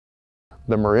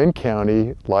The Marin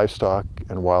County Livestock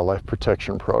and Wildlife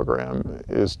Protection Program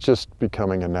is just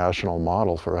becoming a national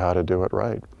model for how to do it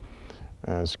right.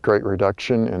 There's great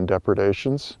reduction in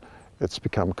depredations. It's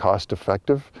become cost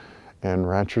effective, and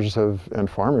ranchers and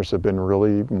farmers have been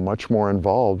really much more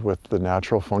involved with the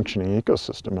natural functioning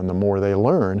ecosystem. And the more they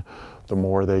learn, the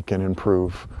more they can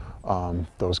improve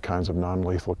those kinds of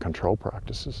non-lethal control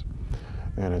practices.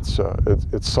 And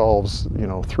it solves,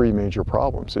 three major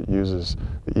problems. It uses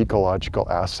the ecological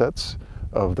assets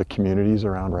of the communities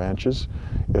around ranches.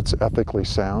 It's ethically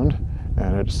sound,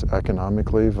 and it's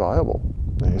economically viable.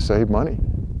 And you save money.